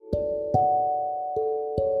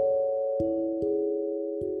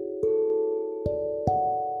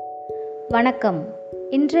வணக்கம்.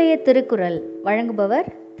 இன்றைய திருக்குறள் வழங்குபவர்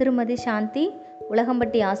திருமதி சாந்தி,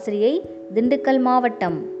 உலகம்பட்டி ஆசிரியை, திண்டுக்கல்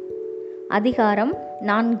மாவட்டம். அதிகாரம்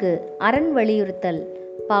 4, அரண் வலியுறுத்தல்.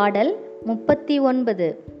 பாடல் 39.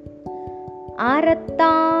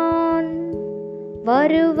 அறத்தான்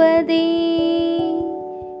வருவதே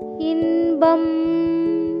இன்பம்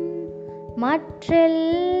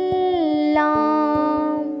மற்றெல்லாம்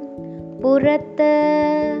புறத்த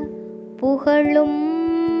புகழும்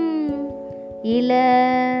இல.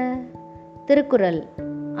 திருக்குறள்.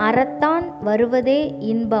 அறத்தான் வருவதே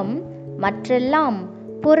இன்பம் மற்றெல்லாம்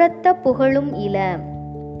புறத்த புகழும் இல.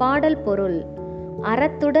 பாடல் பொருள்.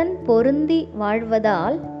 அறத்துடன் பொருந்தி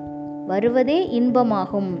வாழ்வதால் வருவதே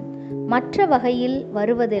இன்பமாகும். மற்ற வகையில்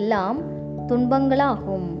வருவதெல்லாம்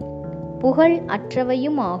துன்பங்களாகும், புகழ்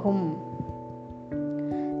அற்றவையும் ஆகும்.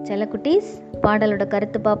 செல்லக்குட்டீஸ், பாடலோட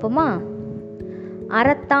கருத்து பார்ப்போமா?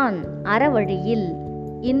 அறத்தான் அறவழியில்,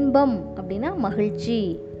 இன்பம் அப்படின்னா மகிழ்ச்சி,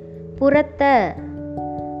 புறத்த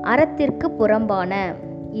அறத்திற்கு புறம்பான,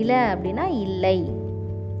 இல அப்படின்னா இல்லை.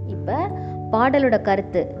 இப்போ பாடலோட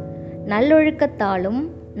கருத்து: நல்லொழுக்கத்தாலும்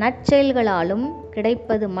நற்செயல்களாலும்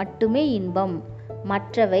கிடைப்பது மட்டுமே இன்பம்,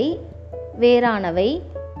 மற்றவை வேறானவை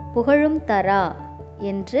புகழும் தரா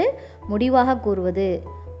என்று முடிவாக கூறுவது.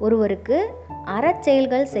 ஒருவருக்கு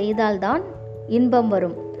அறச்செயல்கள் செய்தால்தான் இன்பம்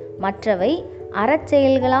வரும், மற்றவை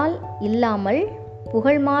அறச்செயல்களால் இல்லாமல்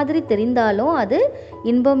புகழ் மாதிரி தெரிந்தாலும் அது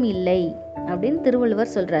இன்பம் இல்லை அப்படின்னு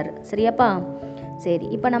திருவள்ளுவர் சொல்றாரு. சரியாப்பா? சரி,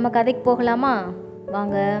 இப்போ நம்ம கதைக்கு போகலாமா?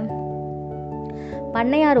 வாங்க.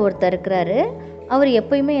 பண்ணையார் ஒருத்தர் இருக்கிறாரு. அவர்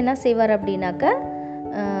எப்பயுமே என்ன செய்வார் அப்படின்னாக்க,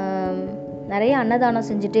 நிறைய அன்னதானம்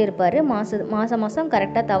செஞ்சுட்டே இருப்பார். மாதம்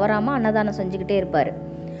கரெக்டாக தவறாமல் அன்னதானம் செஞ்சுக்கிட்டே இருப்பார்.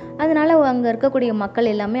 அதனால அங்கே இருக்கக்கூடிய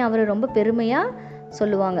மக்கள் எல்லாமே அவரை ரொம்ப பெருமையாக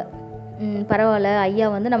சொல்லுவாங்க. பரவாயில்ல, ஐயா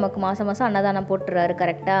நமக்கு மாதம் அன்னதானம் போட்டுறாரு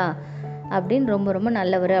கரெக்டாக அப்படின்னு, ரொம்ப ரொம்ப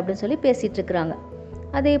நல்லவர் அப்படின்னு சொல்லி பேசிகிட்டு இருக்கிறாங்க.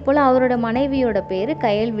 அதே போல் அவரோட மனைவியோட பேர்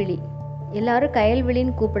கயல்விழி. எல்லாரும்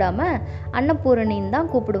கயல்விழின்னு கூப்பிடாம அன்னபூரணின்னு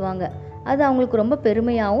தான் கூப்பிடுவாங்க. அது அவங்களுக்கு ரொம்ப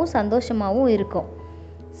பெருமையாகவும் சந்தோஷமாகவும் இருக்கும்.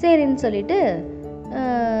 சரின்னு சொல்லிட்டு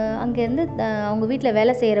அங்கேருந்து அவங்க வீட்டில்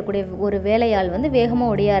வேலை செய்யக்கூடிய ஒரு வேலையாள்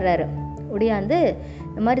வேகமாக ஒடியாந்து,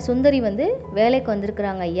 இந்த மாதிரி சுந்தரி வேலைக்கு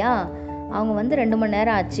வந்திருக்கிறாங்க ஐயா, அவங்க 2 மணி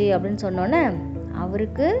நேரம் ஆச்சு அப்படின்னு சொன்னோன்னே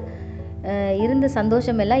அவருக்கு இருந்த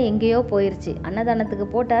சந்தோஷம் எல்லாம் எங்கேயோ போயிடுச்சு. அன்னதானத்துக்கு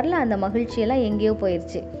போட்டார்ல, அந்த மகிழ்ச்சியெல்லாம் எங்கேயோ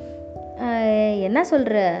போயிடுச்சு. என்ன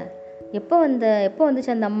சொல்கிற, எப்போ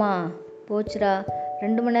வந்துச்சு அந்த அம்மா? போச்சுடா,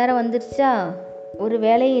 2 மணி நேரம் வந்துடுச்சா? ஒரு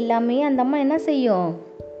வேலையும் இல்லாமையே அந்த அம்மா என்ன செய்யும்?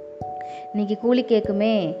 இன்னைக்கு கூலி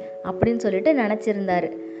கேட்குமே அப்படின்னு சொல்லிட்டு நினச்சிருந்தாரு.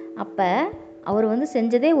 அப்போ அவர்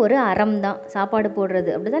செஞ்சதே ஒரு அறம் தான், சாப்பாடு போடுறது.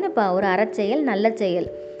 அப்படி தானேப்பா, ஒரு அறச்செயல், நல்ல செயல்.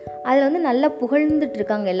 அதில் நல்லா புகழ்ந்துட்டு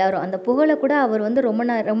இருக்காங்க எல்லாரும். அந்த புகழை கூட அவர்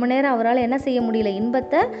ரொம்ப நேரம் அவரால் என்ன செய்ய முடியல,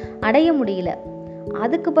 இன்பத்தை அடைய முடியல.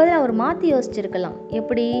 அதுக்கு பதில் அவர் மாற்றி யோசிச்சிருக்கலாம்.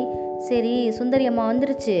 எப்படி? சரி, சுந்தரி அம்மா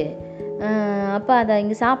வந்துருச்சு, அப்போ அதை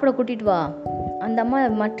இங்கே சாப்பிட கூட்டிகிட்டு வா. அந்த அம்மா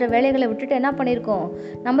மற்ற வேலைகளை விட்டுட்டு என்ன பண்ணியிருக்கோம்,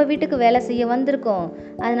 நம்ம வீட்டுக்கு வேலை செய்ய வந்திருக்கோம்.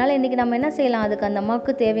 அதனால் இன்றைக்கி நம்ம என்ன செய்யலாம், அதுக்கு அந்த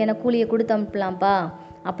அம்மாவுக்கு தேவையான கூலியை கொடுத்து அனுப்பலாம்ப்பா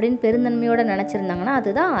அப்படின்னு பெருந்தன்மையோடு நினச்சிருந்தாங்கன்னா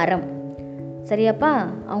அதுதான் அறம். சரியாப்பா?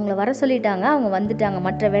 அவங்கள வர சொல்லிட்டாங்க, அவங்க வந்துட்டாங்க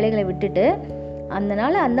மற்ற வேலைகளை விட்டுட்டு.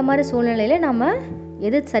 அதனால் அந்த மாதிரி சூழ்நிலையில் நம்ம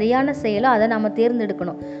எது சரியான செயலோ அதை நம்ம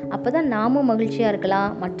தேர்ந்தெடுக்கணும். அப்போ தான் நாமும் மகிழ்ச்சியாக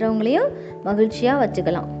இருக்கலாம், மற்றவங்களையும் மகிழ்ச்சியாக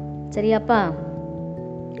வச்சுக்கலாம். சரியாப்பா?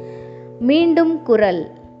 மீண்டும் குறள்.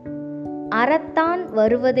 அறத்தான்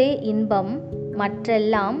வருவதே இன்பம்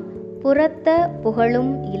மற்றெல்லாம் புறத்த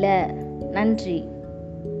புகழும் இல. நன்றி.